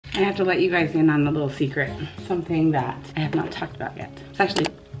I have to let you guys in on a little secret. Something that I have not talked about yet. It's actually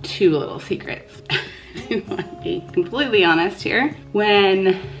 2 little secrets. I want to be completely honest here.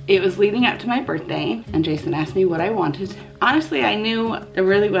 When it was leading up to my birthday and Jason asked me what I wanted, honestly, I knew there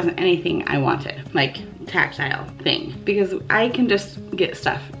really wasn't anything I wanted, like tactile thing, because I can just get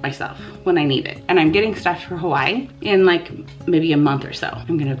stuff myself when I need it. And I'm getting stuff for Hawaii in like maybe a month or so.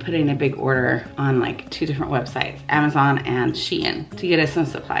 I'm gonna put in a big order on like 2 different websites, Amazon and Shein, to get us some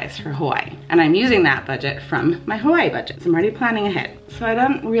supplies for Hawaii. And I'm using that budget from my Hawaii budget. So I'm already planning ahead. So I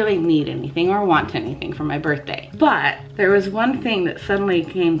don't really need anything or want anything for my birthday. But there was one thing that suddenly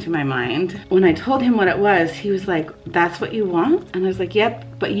came to my mind. When I told him what it was, he was like, "That's what you want?" And I was like,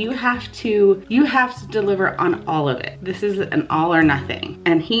 "Yep, but you have to deliver on all of it. This is an all or nothing."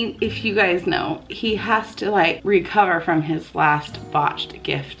 And he, if you guys know, he has to like recover from his last botched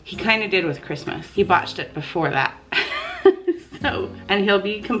gift. He kind of did with Christmas. He botched it before that. So, and he'll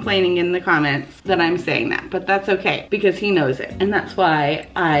be complaining in the comments that I'm saying that, but that's okay because he knows it. And that's why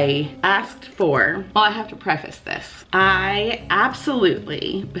I asked for, well, I have to preface this. I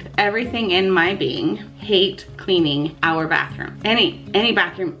absolutely, with everything in my being, hate cleaning our bathroom. Any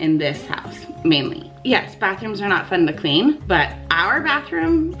bathroom in this house, mainly. Yes, bathrooms are not fun to clean, but our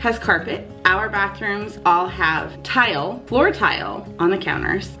bathroom has carpet. Our bathrooms all have tile, floor tile on the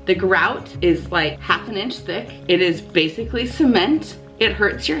counters. The grout is like 1/2 inch thick. It is basically cement. It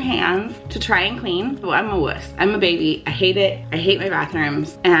hurts your hands to try and clean. Oh, I'm a wuss. I'm a baby. I hate it. I hate my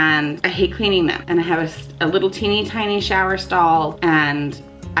bathrooms and I hate cleaning them. And I have a little teeny tiny shower stall and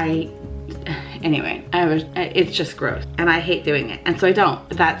anyway, it's just gross and I hate doing it. And so I don't.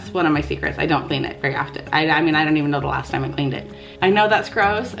 That's one of my secrets. I don't clean it very often. I mean, I don't even know the last time I cleaned it. I know that's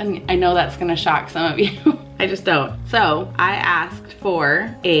gross and I know that's gonna shock some of you. I just don't. So I asked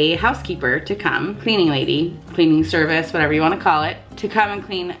for a housekeeper to come, cleaning lady, cleaning service, whatever you want to call it, to come and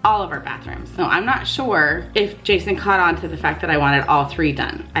clean all of our bathrooms. So I'm not sure if Jason caught on to the fact that I wanted all 3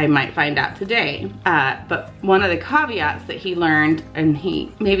 done. I might find out today. But one of the caveats that he learned and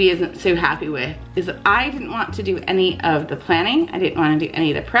he maybe isn't so happy with is that I didn't want to do any of the planning. I didn't want to do any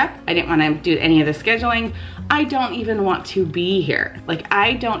of the prep. I didn't want to do any of the scheduling. I don't even want to be here. Like,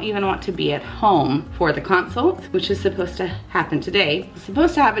 I don't even want to be at home for the consult, which is supposed to happen today. It was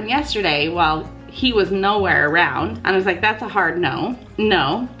supposed to happen yesterday while he was nowhere around. And I was like, that's a hard no.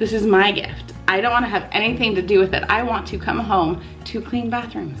 No, this is my gift. I don't want to have anything to do with it. I want to come home to clean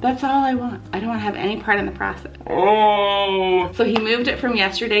bathrooms. That's all I want. I don't want to have any part in the process. Oh. So he moved it from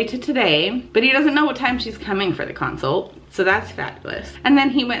yesterday to today, but he doesn't know what time she's coming for the consult. So that's fabulous. And then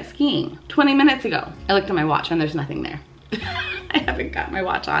he went skiing 20 minutes ago. I looked at my watch and there's nothing there. I haven't got my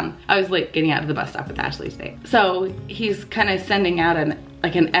watch on. I was late getting out of the bus stop with Ashley today. So he's kind of sending out an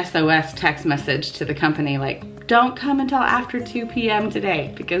SOS text message to the company like, don't come until after 2 p.m.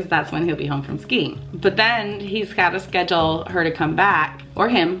 today because that's when he'll be home from skiing. But then he's got to schedule her to come back, or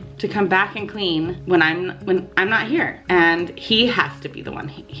him to come back and clean when I'm not here. And he has to be the one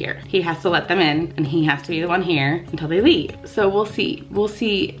here. He has to let them in and he has to be the one here until they leave. So we'll see. We'll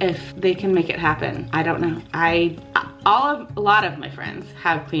see if they can make it happen. I don't know. A lot of my friends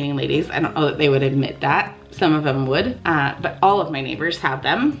have cleaning ladies. I don't know that they would admit that. Some of them would, but all of my neighbors have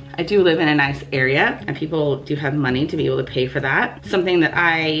them. I do live in a nice area and people do have money to be able to pay for that. Something that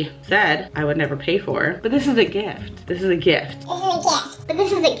I said I would never pay for, but this is a gift. This is a gift. This is a gift, but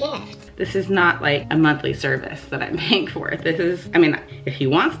this is a gift. This is not like a monthly service that I'm paying for. This is, I mean, if he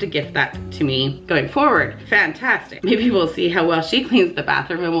wants to gift that to me going forward, fantastic. Maybe we'll see how well she cleans the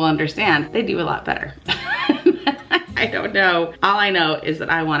bathroom and we'll understand they do a lot better. I don't know. All I know is that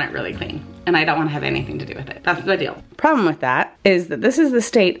I want it really clean and I don't want to have anything to do with it. That's the deal. Problem with that is that this is the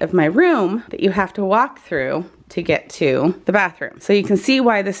state of my room that you have to walk through to get to the bathroom. So you can see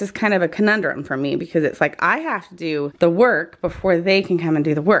why this is kind of a conundrum for me, because it's like I have to do the work before they can come and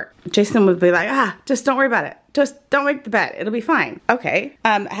do the work. Jason would be like, just don't worry about it. Just don't make the bed. It'll be fine. Okay.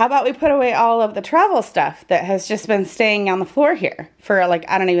 How about we put away all of the travel stuff that has just been staying on the floor here for like,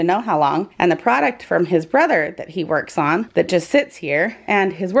 I don't even know how long. And the product from his brother that he works on that just sits here,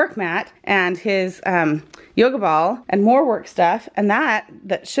 and his work mat and his yoga ball and more work stuff, and that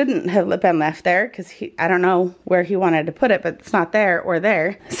shouldn't have been left there because I don't know where he wanted to put it, but it's not there or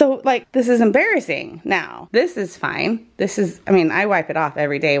there. So like, this is embarrassing now. This is fine. This is, I mean, I wipe it off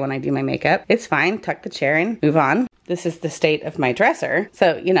every day when I do my makeup. It's fine. Tuck the chair in, move on. This is the state of my dresser.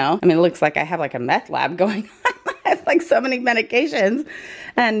 So, you know, I mean, it looks like I have like a meth lab going on. I have like so many medications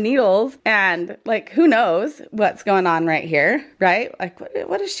and needles and like, who knows what's going on right here, right? Like,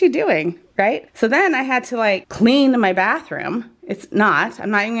 what is she doing, right? So then I had to like clean my bathroom. I'm not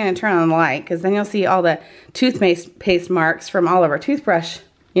even gonna turn on the light because then you'll see all the toothpaste marks from all of our toothbrush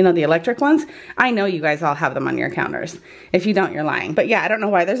You know, the electric ones. I know you guys all have them on your counters. If you don't, you're lying. But yeah, I don't know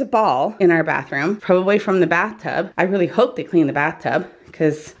why there's a ball in our bathroom, probably from the bathtub. I really hope they clean the bathtub,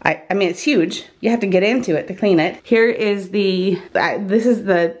 because I mean, it's huge. You have to get into it to clean it. Here is this is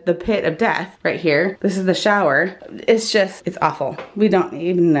the pit of death right here. This is the shower. It's just, it's awful. We don't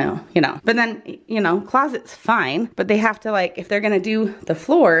even know, you know. But then, you know, closet's fine, but they have to, like, if they're gonna do the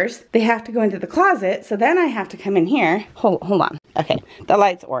floors, they have to go into the closet. So then I have to come in here. Hold on. Okay, the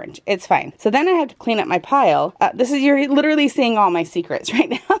light's orange. It's fine. So then I have to clean up my pile. You're literally seeing all my secrets right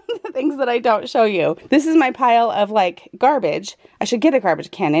now. The things that I don't show you. This is my pile of like garbage. I should get a garbage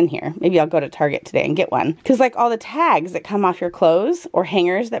can in here. Maybe I'll go to Target today and get one. Because like all the tags that come off your clothes or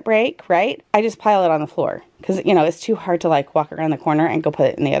hangers that break, right? I just pile it on the floor. Because, you know, it's too hard to like walk around the corner and go put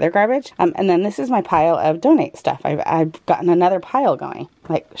it in the other garbage. And then this is my pile of donate stuff. I've gotten another pile going.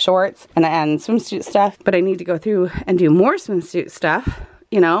 Like shorts and swimsuit stuff. But I need to go through and do more swimsuit stuff,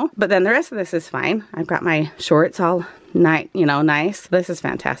 you know. But then the rest of this is fine. I've got my shorts all nice. This is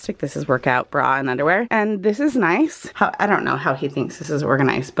fantastic. This is workout bra and underwear. And this is nice. I don't know how he thinks this is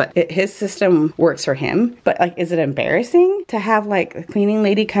organized, but his system works for him. But like, is it embarrassing to have like a cleaning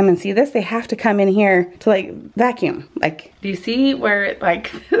lady come and see this? They have to come in here to like vacuum. Like, do you see where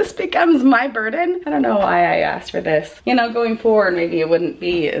like this becomes my burden? I don't know why I asked for this. You know, going forward, maybe it wouldn't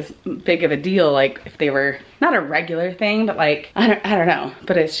be as big of a deal like if they were not a regular thing, but like, I don't know.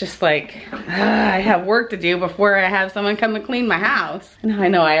 But it's just like, I have work to do before I have someone come and clean my house. And I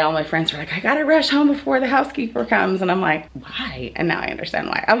know all my friends were like, I gotta rush home before the housekeeper comes. And I'm like, why? And now I understand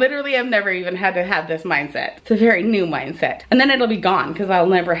why. I literally have never even had to have this mindset. It's a very new mindset. And then it'll be gone because I'll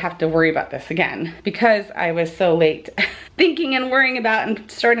never have to worry about this again. Because I was so late thinking and worrying about and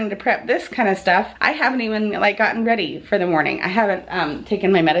starting to prep this kind of stuff, I haven't even like gotten ready for the morning. I haven't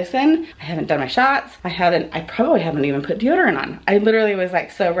taken my medicine. I haven't done my shots. I probably haven't even put deodorant on. I literally was like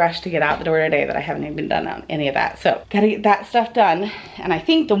so rushed to get out the door today that I haven't even done any of that. So gotta get that stuff done. And I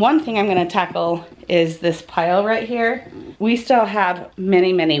think the one thing I'm gonna tackle is this pile right here. We still have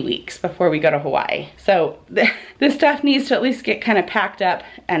many, many weeks before we go to Hawaii. So this stuff needs to at least get kind of packed up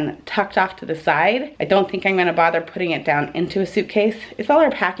and tucked off to the side. I don't think I'm gonna bother putting it down into a suitcase. It's all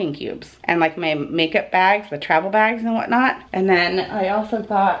our packing cubes and like my makeup bags, the travel bags and whatnot. And then I also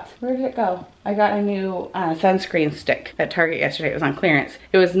thought, where did it go? I got a new sunscreen stick at Target yesterday. It was on clearance.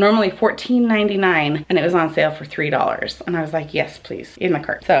 It was normally $14.99 and it was on sale for $3. And I was like, yes, please, in my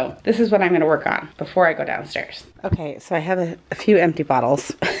cart. So this is what I'm gonna work on before I go downstairs. Okay, so I have a few empty bottles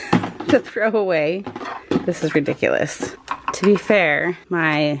to throw away. This is ridiculous. To be fair,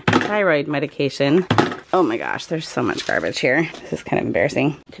 my thyroid medication, oh my gosh, there's so much garbage here. This is kind of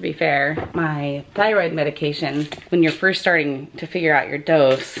embarrassing. To be fair, my thyroid medication, when you're first starting to figure out your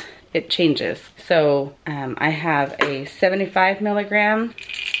dose, it changes. So I have a 75 milligram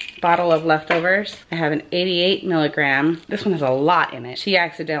bottle of leftovers. I have an 88 milligram. This one has a lot in it. She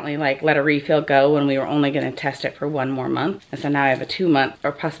accidentally like let a refill go when we were only gonna test it for 1 more month. And so now I have a 2-month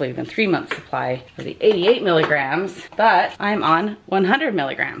or possibly even 3-month supply of the 88 milligrams, but I'm on 100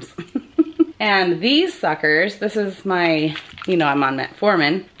 milligrams. And these suckers, this is my, you know, I'm on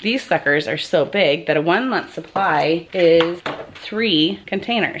metformin. These suckers are so big that a 1-month supply is 3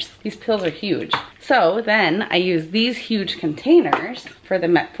 containers. These pills are huge. So then I use these huge containers for the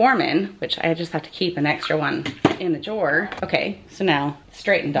metformin, which I just have to keep an extra one in the drawer. Okay, so now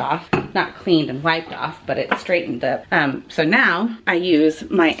straightened off, not cleaned and wiped off, but it's straightened up. So now I use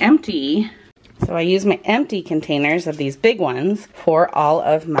my empty containers of these big ones for all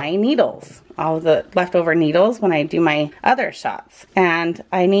of my needles, all the leftover needles when I do my other shots. And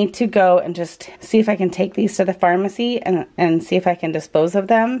I need to go and just see if I can take these to the pharmacy and see if I can dispose of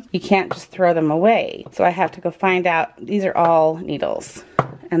them. You can't just throw them away. So I have to go find out. These are all needles.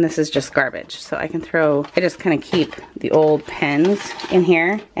 And this is just garbage. So I just kind of keep the old pens in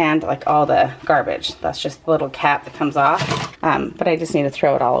here and like all the garbage. That's just the little cap that comes off. But I just need to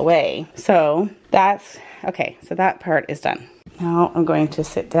throw it all away. So that's, okay, so that part is done. Now I'm going to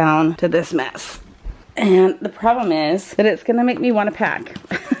sit down to this mess. And the problem is that it's gonna make me wanna pack.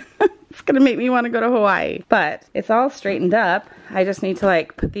 It's gonna make me wanna go to Hawaii. But it's all straightened up. I just need to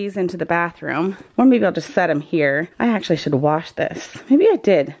like put these into the bathroom. Or maybe I'll just set them here. I actually should wash this. Maybe I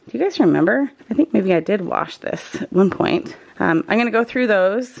did. Do you guys remember? I think maybe I did wash this at one point. I'm gonna go through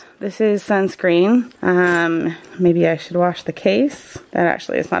those. This is sunscreen. Maybe I should wash the case. That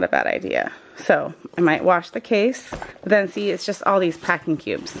actually is not a bad idea. So I might wash the case, but then see, it's just all these packing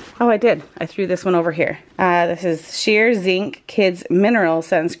cubes. Oh, I did. I threw this one over here. This is Sheer Zinc Kids Mineral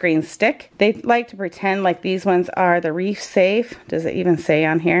Sunscreen Stick. They like to pretend like these ones are the reef safe. Does it even say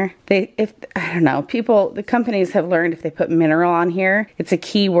on here? I don't know, the companies have learned if they put mineral on here, it's a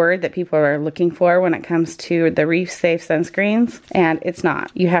key word that people are looking for when it comes to the reef safe sunscreens, and it's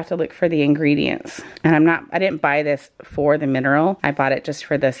not. You have to look for the ingredients. And I didn't buy this for the mineral. I bought it just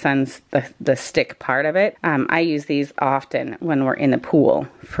for the the stick part of it. I use these often when we're in the pool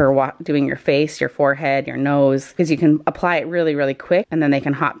for doing your face, your forehead, your nose, because you can apply it really, really quick and then they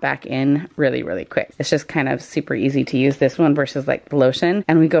can hop back in really, really quick. It's just kind of super easy to use this one versus like the lotion,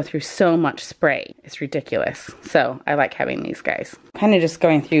 and we go through so much spray. It's ridiculous. So I like having these guys. Kind of just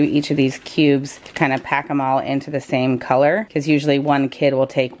going through each of these cubes to kind of pack them all into the same color, because usually one kid will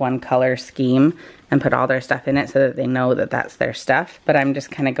take one color scheme and put all their stuff in it so that they know that that's their stuff. But I'm just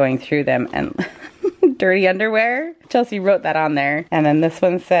kind of going through them and dirty underwear. Chelsea wrote that on there. And then this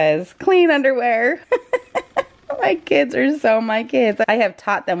one says clean underwear. My kids are so my kids. I have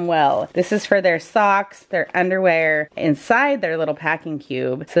taught them well. This is for their socks, their underwear, inside their little packing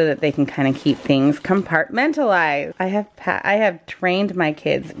cube so that they can kind of keep things compartmentalized. I have trained my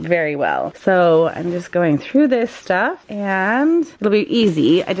kids very well. So I'm just going through this stuff and it'll be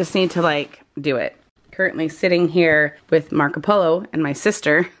easy. I just need to like do it. Currently sitting here with Marco Polo and my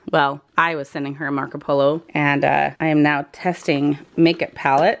sister. Well, I was sending her a Marco Polo, and I am now testing makeup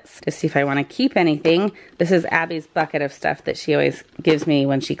palettes to see if I want to keep anything. This is Abby's bucket of stuff that she always gives me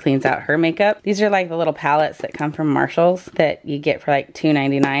when she cleans out her makeup. These are like the little palettes that come from Marshall's that you get for like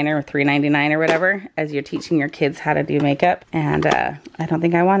 $2.99 or $3.99 or whatever as you're teaching your kids how to do makeup. And I don't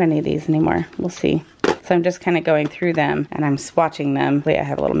think I want any of these anymore. We'll see. So I'm just kind of going through them and I'm swatching them. Wait, I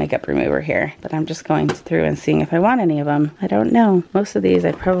have a little makeup remover here, but I'm just going through and seeing if I want any of them. I don't know. Most of these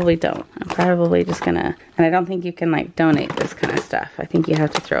I probably don't. I'm probably just gonna, and I don't think you can like donate this kind of stuff. I think you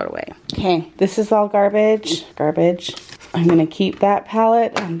have to throw it away. Okay, this is all garbage. Garbage. I'm gonna keep that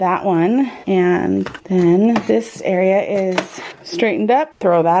palette and that one. And then this area is straightened up.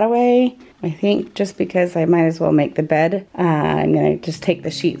 Throw that away. I think just because I might as well make the bed, I'm gonna just take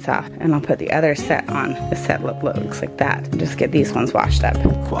the sheets off and I'll put the other set on. The set looks like that. And just get these ones washed up.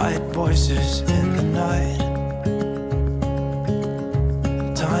 Quiet voices in the night.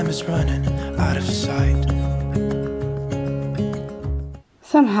 Time is running out of sight.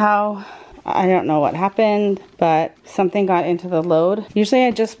 Somehow, I don't know what happened, but something got into the load. Usually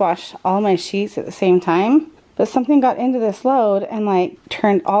I just wash all my sheets at the same time. But something got into this load and like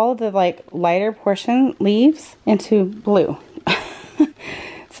turned all the like lighter portion leaves into blue.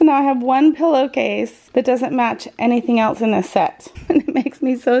 So now I have one pillowcase that doesn't match anything else in this set. And it makes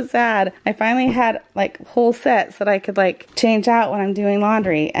me so sad. I finally had like whole sets that I could like change out when I'm doing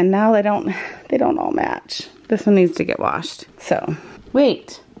laundry, and now they don't all match. This one needs to get washed. So,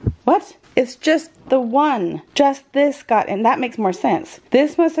 wait, what? It's just the one. Just this got in. That makes more sense.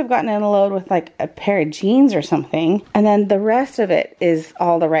 This must have gotten in a load with like a pair of jeans or something. And then the rest of it is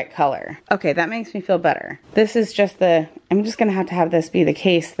all the right color. Okay, that makes me feel better. This is just I'm just gonna have this be the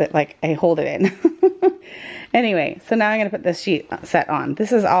case that like I hold it in. Anyway, so now I'm gonna put this sheet set on.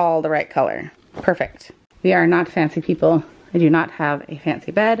 This is all the right color. Perfect. We are not fancy people. I do not have a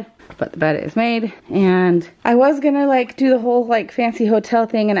fancy bed, but the bed is made. And I was gonna like do the whole like fancy hotel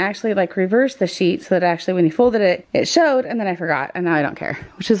thing and actually like reverse the sheet so that actually when you folded it, it showed, and then I forgot, and now I don't care.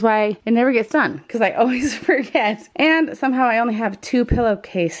 Which is why it never gets done, because I always forget. And somehow I only have 2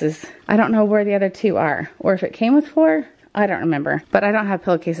 pillowcases. I don't know where the other 2 are, or if it came with 4. I don't remember, but I don't have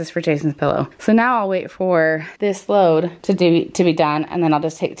pillowcases for Jason's pillow. So now I'll wait for this load to be done, and then I'll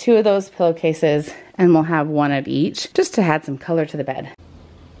just take 2 of those pillowcases and we'll have 1 of each just to add some color to the bed.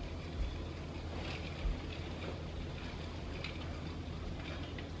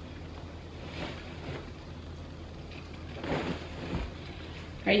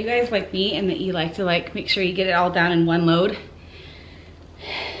 Are you guys like me in that you like to like make sure you get it all down in one load?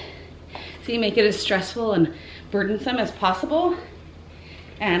 So you make it as stressful and burdensome as possible.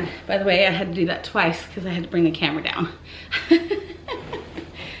 And by the way, I had to do that twice because I had to bring the camera down.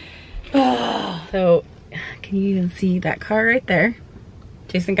 Oh. So can you even see that car right there?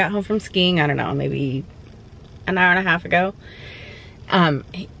 Jason got home from skiing, I don't know, maybe an hour and a half ago.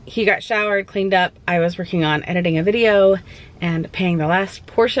 He got showered, cleaned up. I was working on editing a video and paying the last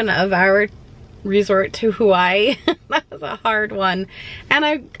portion of our resort to Hawaii. That was a hard one. And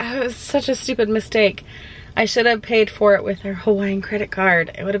I was such a stupid mistake. I should have paid for it with our Hawaiian credit card.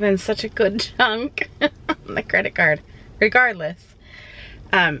 It would have been such a good chunk on the credit card. Regardless.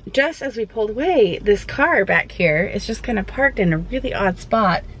 Just as we pulled away, this car back here is just kind of parked in a really odd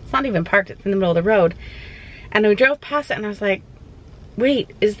spot. It's not even parked, it's in the middle of the road. And we drove past it and I was like, wait,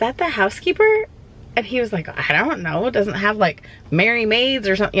 is that the housekeeper? And he was like, I don't know. It doesn't have like Mary Maids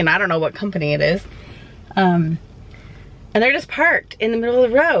or something. You know, I don't know what company it is. And they're just parked in the middle of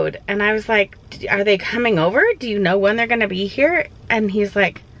the road. And I was like, are they coming over? Do you know when they're gonna be here? And he's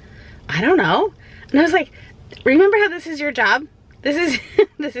like, I don't know. And I was like, remember how this is your job? This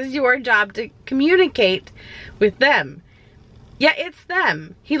is your job to communicate with them. Yeah, it's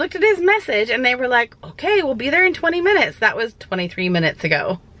them. He looked at his message and they were like, okay, we'll be there in 20 minutes. That was 23 minutes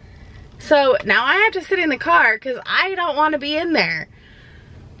ago. So now I have to sit in the car because I don't want to be in there.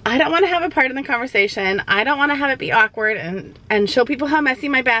 I don't want to have a part in the conversation. I don't want to have it be awkward and show people how messy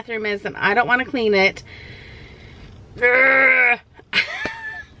my bathroom is, and I don't want to clean it.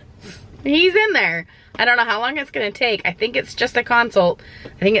 He's in there. I don't know how long it's going to take. I think it's just a consult.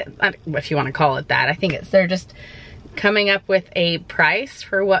 I think if you want to call it that, I think they're just coming up with a price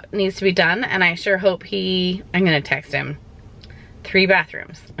for what needs to be done, and I sure hope I'm gonna text him. 3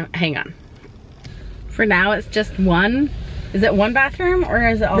 bathrooms. Hang on. For now, it's just one. Is it one bathroom or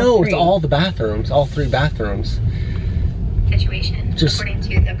is it all 3? No, it's all the bathrooms, all 3 bathrooms. Situation, according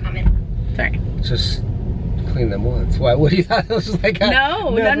to the comment. Sorry. Just clean them once. Why? What do you thought? It was like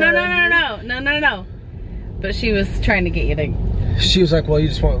no. But she was trying to get you to. She was like, well, you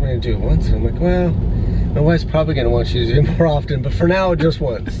just want me to do it once. And I'm like, well, my wife's probably gonna want you to do it more often, but for now, just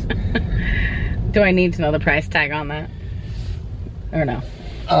once. Do I need to know the price tag on that? Or no?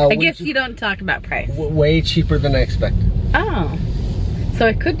 I guess you don't talk about price. Way cheaper than I expected. Oh, so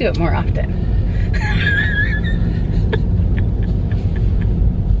I could do it more often.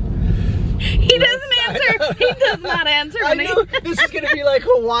 He doesn't answer. He does not answer. I knew this is gonna be like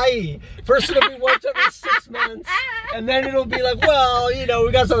Hawaii. First it'll be once every 6 months, and then it'll be like, well, you know,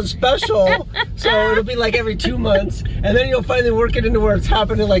 we got something special, so it'll be like every 2 months, and then you'll finally work it into where it's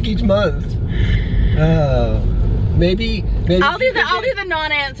happening like each month. Oh, maybe. I'll do the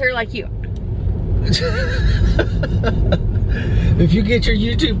non-answer like you. If you get your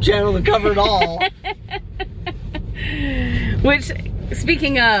YouTube channel to cover it all. Which,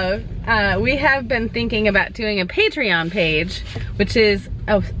 speaking of, we have been thinking about doing a Patreon page, which is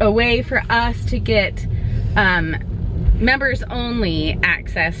a way for us to get members only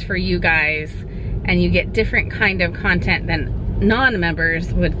access for you guys, and you get different kind of content than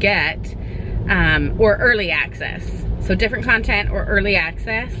non-members would get, or early access. So different content or early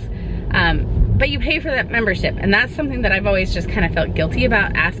access, but you pay for that membership, and that's something that I've always just kind of felt guilty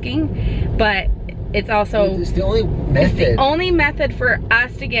about asking, but it's also it's the only method. It's the only method for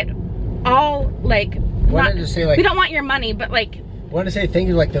us to get all, like, we don't want your money, but like, I want to say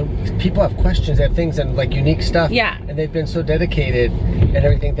things like the people have questions, they have things and like unique stuff. Yeah. And they've been so dedicated and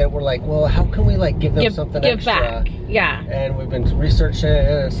everything that we're like, well, how can we like give them something extra? Give back. Yeah. And we've been researching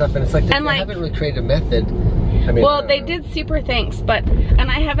and stuff, and it's like they haven't really created a method. I mean, well, they did super thanks, but,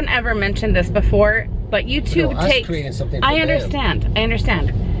 and I haven't ever mentioned this before, but YouTube takes, creating something for I understand.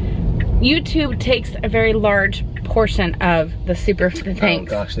 YouTube takes a very large portion of the super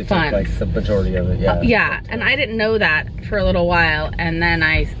thanks. Oh gosh, they funds. take like the majority of it, yeah. Yeah, and I didn't know that for a little while, and then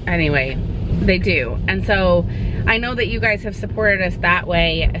anyway, they do. And so I know that you guys have supported us that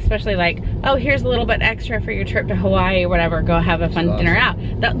way, especially like, oh, here's a little bit extra for your trip to Hawaii or whatever, go have a fun dinner out.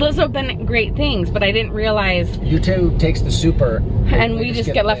 Those have been great things, but I didn't realize. YouTube takes the super. And we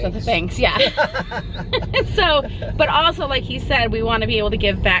just get left with the thanks, yeah. So, but also like he said, we want to be able to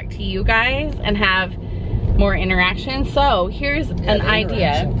give back to you guys and have more interaction. So here's an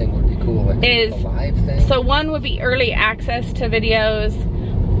idea. Thing would be cool, like a live thing. So one would be early access to videos,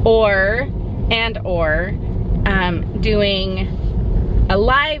 or doing a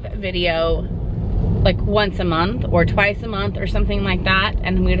live video like once a month or twice a month or something like that,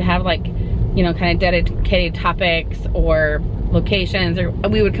 and we'd have like, you know, kind of dedicated topics or locations, or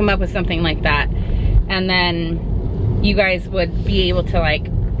we would come up with something like that, and then you guys would be able to, like,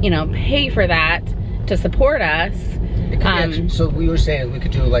 you know, pay for that to support us. So we were saying we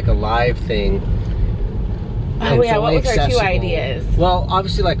could do like a live thing. Oh yeah, what was our 2 ideas? Well,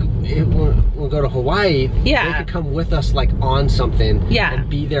 obviously, like, we'll go to Hawaii. Yeah. They could come with us, like, on something. Yeah. And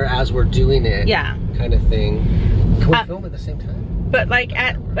be there as we're doing it. Yeah. Kind of thing. Can we film at the same time? But like,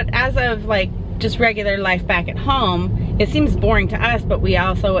 as of like just regular life back at home, it seems boring to us, but we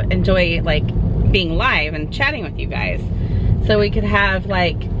also enjoy like being live and chatting with you guys. So we could have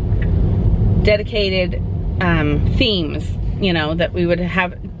like dedicated themes, you know, that we would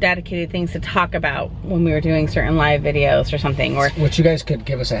have dedicated things to talk about when we were doing certain live videos or something, or which you guys could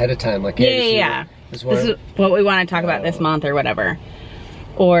give us ahead of time, like, yeah. This is what we want to talk about this month or whatever,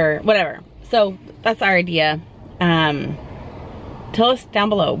 tell us down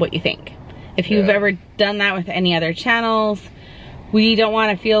below what you think. If you've ever done that with any other channels. We don't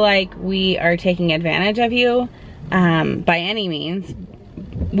want to feel like we are taking advantage of you by any means.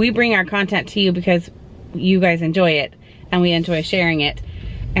 We bring our content to you because you guys enjoy it and we enjoy sharing it.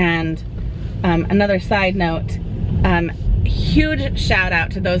 And another side note, huge shout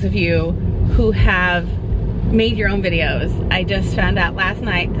out to those of you who have made your own videos. I just found out last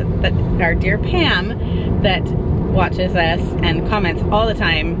night that our dear Pam that watches us and comments all the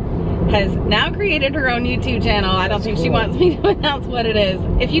time has now created her own YouTube channel. I don't think she wants me to announce what it is.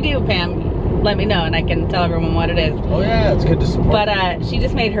 If you do, Pam, let me know and I can tell everyone what it is. Oh yeah, it's good to support. But she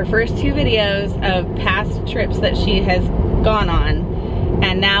just made her first 2 videos of past trips that she has gone on,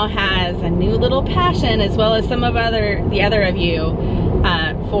 and now has a new little passion, as well as some of the other of you,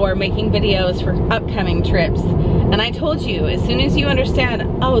 for making videos for upcoming trips. And I told you, as soon as you understand,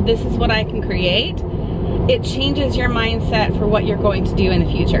 oh, this is what I can create, it changes your mindset for what you're going to do in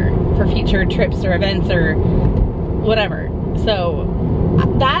the future, for future trips or events or whatever. So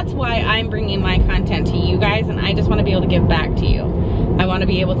that's why I'm bringing my content to you guys, and I just want to be able to give back to you. I want to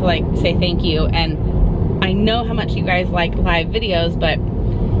be able to like say thank you, and I know how much you guys like live videos, but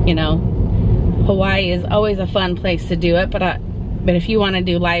you know, Hawaii is always a fun place to do it, but if you want to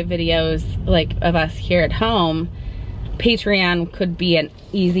do live videos like of us here at home, Patreon could be an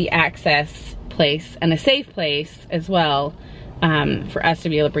easy access place and a safe place as well, for us to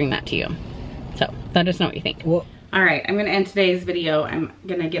be able to bring that to you. So let us know what you think. Well, all right, I'm gonna end today's video. I'm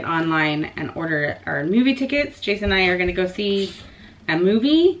gonna get online and order our movie tickets. Jason and I are gonna go see a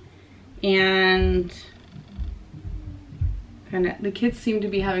movie, and the kids seem to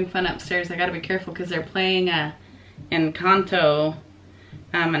be having fun upstairs. I gotta be careful because they're playing Encanto,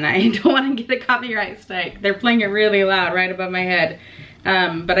 and I don't want to get a copyright strike. They're playing it really loud right above my head.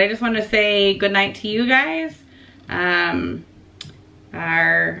 But I just want to say good night to you guys.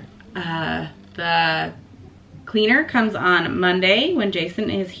 The cleaner comes on Monday when Jason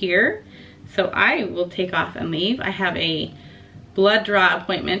is here, so I will take off and leave. I have a blood draw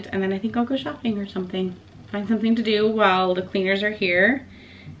appointment, and then I think I'll go shopping or something. Find something to do while the cleaners are here,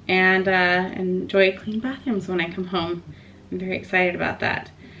 and enjoy clean bathrooms when I come home. I'm very excited about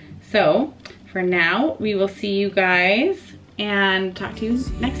that. So for now, we will see you guys and talk to you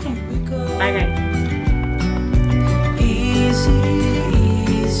next time. Bye guys.